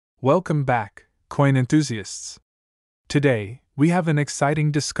Welcome back, coin enthusiasts. Today, we have an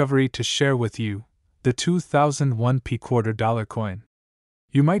exciting discovery to share with you, the 2001 quarter dollar coin.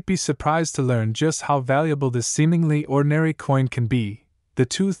 You might be surprised to learn just how valuable this seemingly ordinary coin can be. The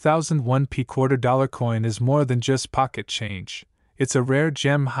 2001 quarter dollar coin is more than just pocket change, it's a rare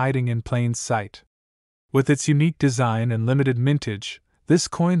gem hiding in plain sight. With its unique design and limited mintage, this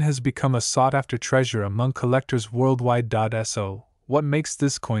coin has become a sought-after treasure among collectors worldwide. So, what makes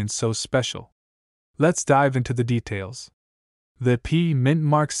this coin so special? Let's dive into the details. The P mint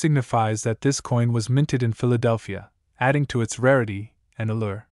mark signifies that this coin was minted in Philadelphia, adding to its rarity and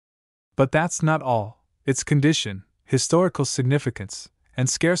allure. But that's not all. Its condition, historical significance, and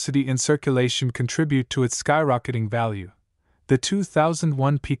scarcity in circulation contribute to its skyrocketing value. The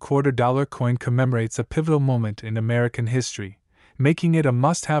 2001 quarter dollar coin commemorates a pivotal moment in American history, making it a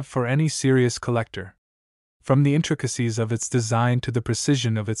must-have for any serious collector. From the intricacies of its design to the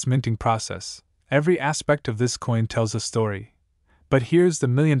precision of its minting process, every aspect of this coin tells a story. But here's the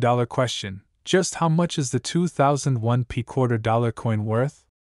million-dollar question: just how much is the 2001 quarter dollar coin worth?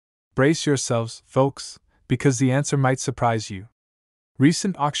 Brace yourselves, folks, because the answer might surprise you.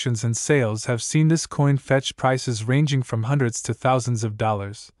 Recent auctions and sales have seen this coin fetch prices ranging from hundreds to thousands of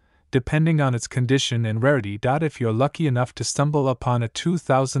dollars, depending on its condition and rarity. If you're lucky enough to stumble upon a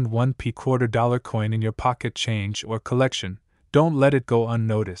 2001 quarter dollar coin in your pocket change or collection, don't let it go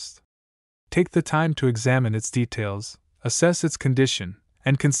unnoticed. Take the time to examine its details, assess its condition,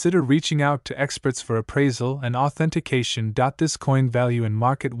 and consider reaching out to experts for appraisal and authentication. This coin value in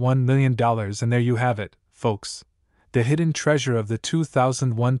market $1 million, and there you have it, folks, the hidden treasure of the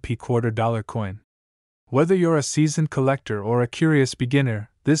 2001 quarter dollar coin. Whether you're a seasoned collector or a curious beginner,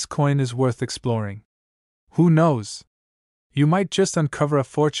 this coin is worth exploring. Who knows? You might just uncover a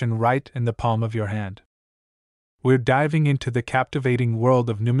fortune right in the palm of your hand. We're diving into the captivating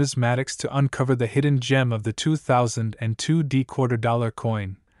world of numismatics to uncover the hidden gem of the 2002 quarter dollar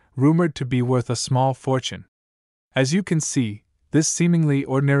coin, rumored to be worth a small fortune. As you can see, this seemingly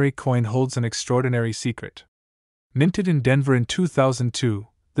ordinary coin holds an extraordinary secret. Minted in Denver in 2002,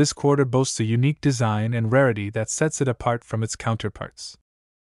 this quarter boasts a unique design and rarity that sets it apart from its counterparts.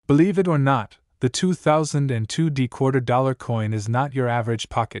 Believe it or not, the 2002 quarter dollar coin is not your average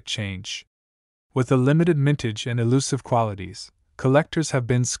pocket change. With a limited mintage and elusive qualities, collectors have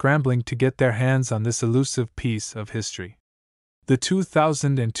been scrambling to get their hands on this elusive piece of history. The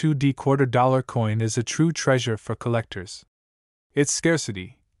 2002 quarter dollar coin is a true treasure for collectors. Its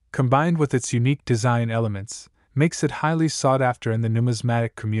scarcity, combined with its unique design elements, makes it highly sought after in the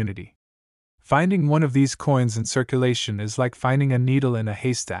numismatic community. Finding one of these coins in circulation is like finding a needle in a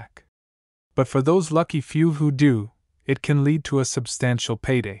haystack. But for those lucky few who do, it can lead to a substantial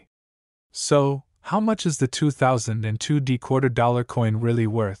payday. So, how much is the 2002 quarter dollar coin really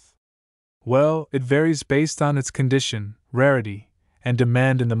worth? Well, it varies based on its condition, rarity, and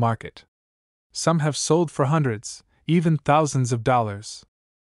demand in the market. Some have sold for hundreds, even thousands of dollars.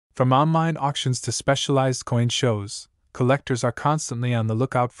 From online auctions to specialized coin shows, collectors are constantly on the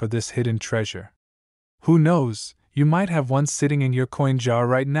lookout for this hidden treasure. Who knows, you might have one sitting in your coin jar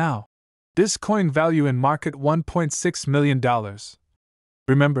right now. This coin value in market $1.6 million.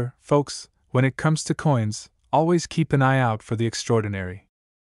 Remember, folks, when it comes to coins, always keep an eye out for the extraordinary.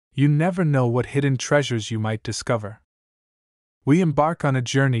 You never know what hidden treasures you might discover. We embark on a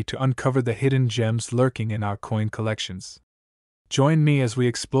journey to uncover the hidden gems lurking in our coin collections. Join me as we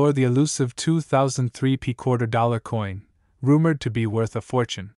explore the elusive 2003 quarter dollar coin, rumored to be worth a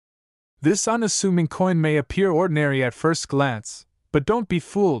fortune. This unassuming coin may appear ordinary at first glance, but don't be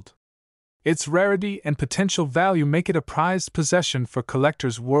fooled. Its rarity and potential value make it a prized possession for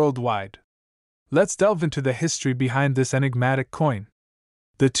collectors worldwide. Let's delve into the history behind this enigmatic coin.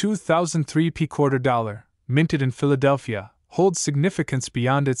 The 2003 quarter dollar, minted in Philadelphia, holds significance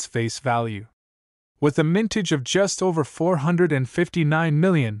beyond its face value. With a mintage of just over 459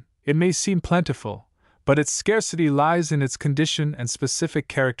 million, it may seem plentiful, but its scarcity lies in its condition and specific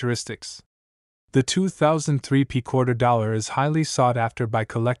characteristics. The 2003 quarter dollar is highly sought after by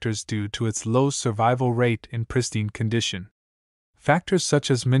collectors due to its low survival rate in pristine condition. Factors such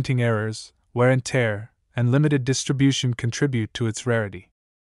as minting errors, wear and tear, and limited distribution contribute to its rarity.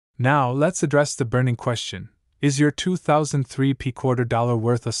 Now let's address the burning question: is your 2003 quarter dollar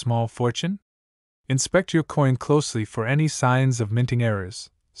worth a small fortune? Inspect your coin closely for any signs of minting errors,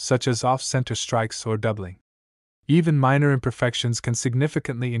 such as off-center strikes or doubling. Even minor imperfections can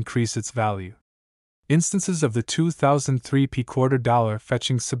significantly increase its value. Instances of the 2003 quarter dollar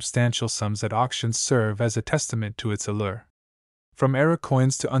fetching substantial sums at auctions serve as a testament to its allure. From error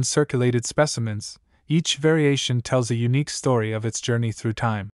coins to uncirculated specimens, each variation tells a unique story of its journey through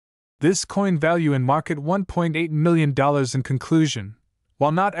time. This coin value in market $1.8 million. In conclusion,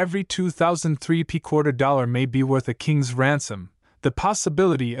 while not every 2003 quarter dollar may be worth a king's ransom, the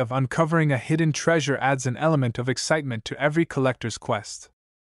possibility of uncovering a hidden treasure adds an element of excitement to every collector's quest.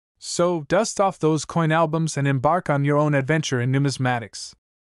 So, dust off those coin albums and embark on your own adventure in numismatics.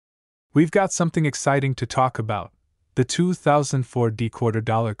 We've got something exciting to talk about: the 2004 quarter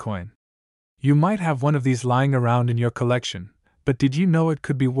dollar coin. You might have one of these lying around in your collection, but did you know it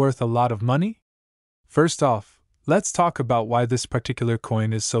could be worth a lot of money? First off, let's talk about why this particular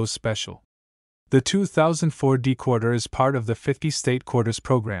coin is so special. The 2004 quarter is part of the 50 State Quarters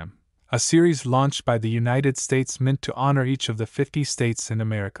program, a series launched by the United States Mint to honor each of the 50 states in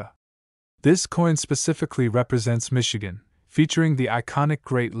America. This coin specifically represents Michigan, featuring the iconic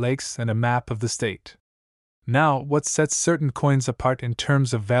Great Lakes and a map of the state. Now, what sets certain coins apart in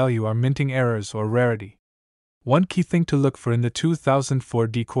terms of value are minting errors or rarity. One key thing to look for in the 2004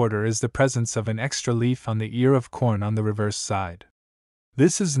 quarter is the presence of an extra leaf on the ear of corn on the reverse side.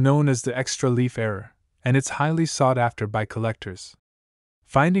 This is known as the extra leaf error, and it's highly sought after by collectors.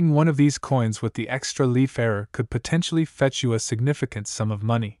 Finding one of these coins with the extra leaf error could potentially fetch you a significant sum of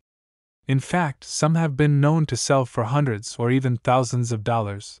money. In fact, some have been known to sell for hundreds or even thousands of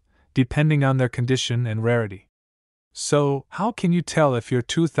dollars, depending on their condition and rarity. So, how can you tell if your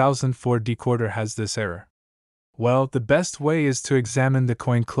 2004 quarter has this error? Well, the best way is to examine the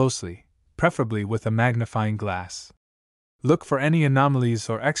coin closely, preferably with a magnifying glass. Look for any anomalies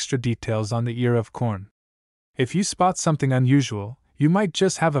or extra details on the ear of corn. If you spot something unusual, you might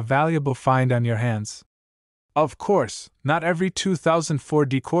just have a valuable find on your hands. Of course, not every 2004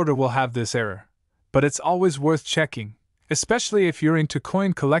 quarter will have this error, but it's always worth checking, especially if you're into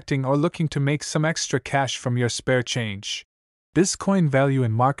coin collecting or looking to make some extra cash from your spare change. This coin value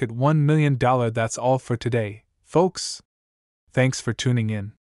in market $1 million. That's all for today, folks. Thanks for tuning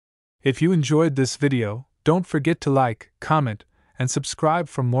in. If you enjoyed this video, don't forget to like, comment, and subscribe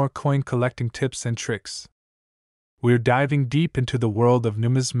for more coin collecting tips and tricks. We're diving deep into the world of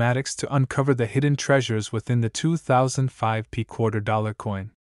numismatics to uncover the hidden treasures within the 2005 quarter dollar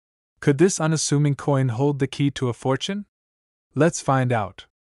coin. Could this unassuming coin hold the key to a fortune? Let's find out.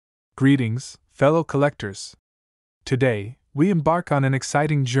 Greetings, fellow collectors. Today, we embark on an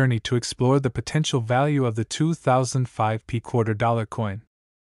exciting journey to explore the potential value of the 2005 quarter dollar coin.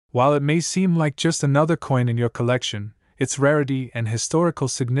 While it may seem like just another coin in your collection, its rarity and historical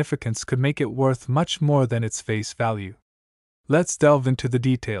significance could make it worth much more than its face value. Let's delve into the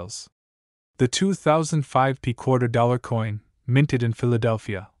details. The 2005 quarter dollar coin, minted in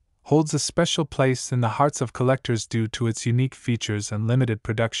Philadelphia, holds a special place in the hearts of collectors due to its unique features and limited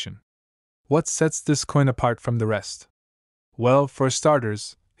production. What sets this coin apart from the rest? Well, for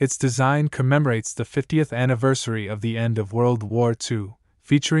starters, its design commemorates the 50th anniversary of the end of World War II,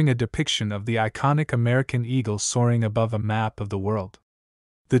 featuring a depiction of the iconic American eagle soaring above a map of the world.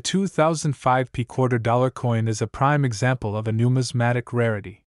 The 2005 quarter dollar coin is a prime example of a numismatic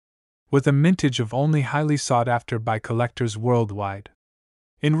rarity, with a mintage of only highly sought after by collectors worldwide.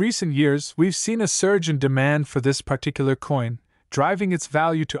 In recent years, we've seen a surge in demand for this particular coin, driving its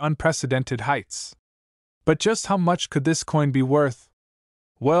value to unprecedented heights. But just how much could this coin be worth?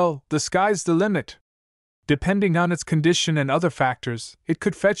 Well, the sky's the limit. Depending on its condition and other factors, it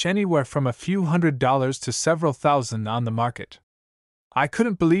could fetch anywhere from a few $100s to several thousand on the market. I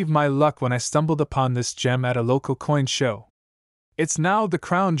couldn't believe my luck when I stumbled upon this gem at a local coin show. It's now the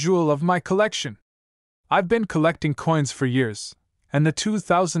crown jewel of my collection. I've been collecting coins for years, and the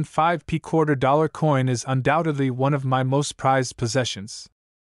 2005 quarter dollar coin is undoubtedly one of my most prized possessions.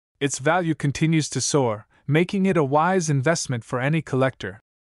 Its value continues to soar, making it a wise investment for any collector.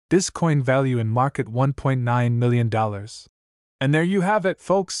 This coin value in market $1.9 million. And there you have it,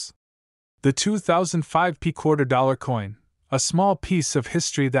 folks. The 2005 quarter dollar coin, a small piece of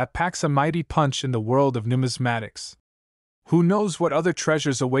history that packs a mighty punch in the world of numismatics. Who knows what other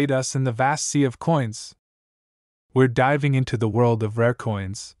treasures await us in the vast sea of coins? We're diving into the world of rare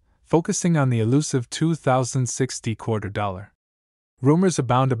coins, focusing on the elusive 2006 quarter dollar. Rumors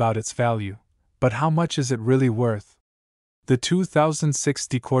abound about its value, but how much is it really worth? The 2006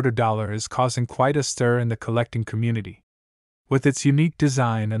 quarter dollar is causing quite a stir in the collecting community. With its unique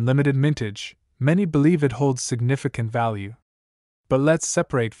design and limited mintage, many believe it holds significant value. But let's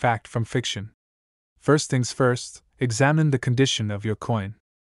separate fact from fiction. First things first, examine the condition of your coin.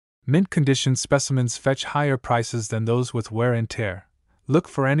 Mint condition specimens fetch higher prices than those with wear and tear. Look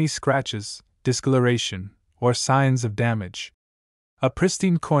for any scratches, discoloration, or signs of damage. A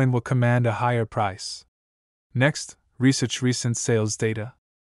pristine coin will command a higher price. Next, research recent sales data.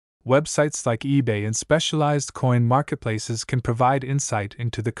 Websites like eBay and specialized coin marketplaces can provide insight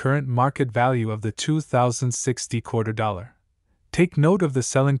into the current market value of the 2060 quarter dollar. Take note of the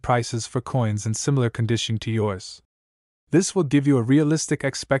selling prices for coins in similar condition to yours. This will give you a realistic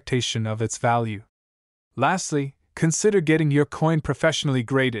expectation of its value. Lastly, consider getting your coin professionally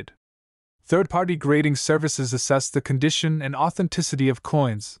graded. Third-party grading services assess the condition and authenticity of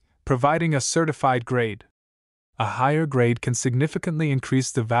coins, providing a certified grade. A higher grade can significantly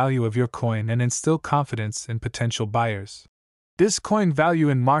increase the value of your coin and instill confidence in potential buyers. This coin value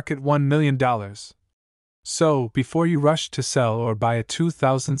in market $1 million. So, before you rush to sell or buy a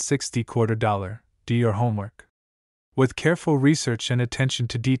 2060 quarter dollar, do your homework. With careful research and attention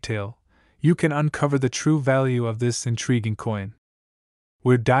to detail, you can uncover the true value of this intriguing coin.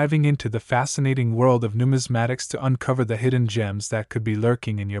 We're diving into the fascinating world of numismatics to uncover the hidden gems that could be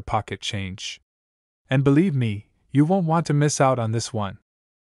lurking in your pocket change. And believe me, you won't want to miss out on this one.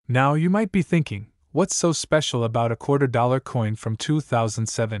 Now you might be thinking, what's so special about a quarter dollar coin from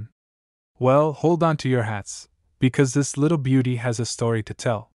 2007? Well, hold on to your hats, because this little beauty has a story to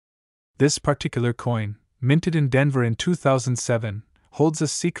tell. This particular coin, minted in Denver in 2007, holds a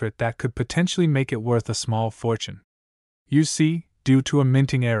secret that could potentially make it worth a small fortune. You see, due to a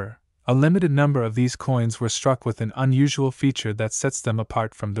minting error, a limited number of these coins were struck with an unusual feature that sets them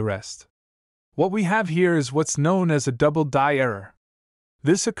apart from the rest. What we have here is what's known as a double die error.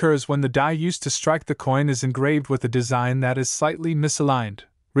 This occurs when the die used to strike the coin is engraved with a design that is slightly misaligned,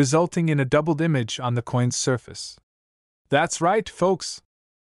 resulting in a doubled image on the coin's surface. That's right, folks!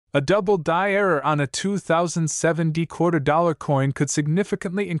 A double die error on a 2007 quarter dollar coin could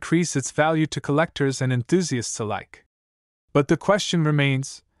significantly increase its value to collectors and enthusiasts alike. But the question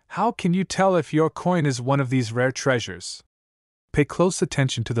remains, how can you tell if your coin is one of these rare treasures? Pay close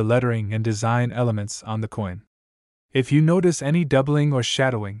attention to the lettering and design elements on the coin. If you notice any doubling or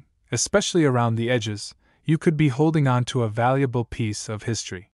shadowing, especially around the edges, you could be holding on to a valuable piece of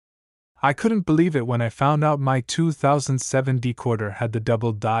history. I couldn't believe it when I found out my 2007 quarter had the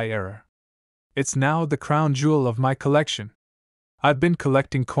double die error. It's now the crown jewel of my collection. I've been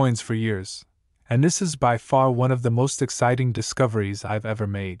collecting coins for years, and this is by far one of the most exciting discoveries I've ever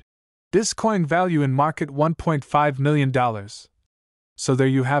made. This coin value in market $1.5 million. So there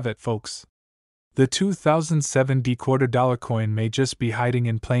you have it, folks. The 2007 quarter dollar coin may just be hiding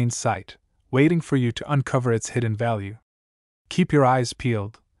in plain sight, waiting for you to uncover its hidden value. Keep your eyes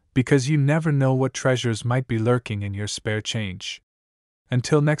peeled, because you never know what treasures might be lurking in your spare change.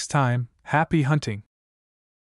 Until next time, happy hunting!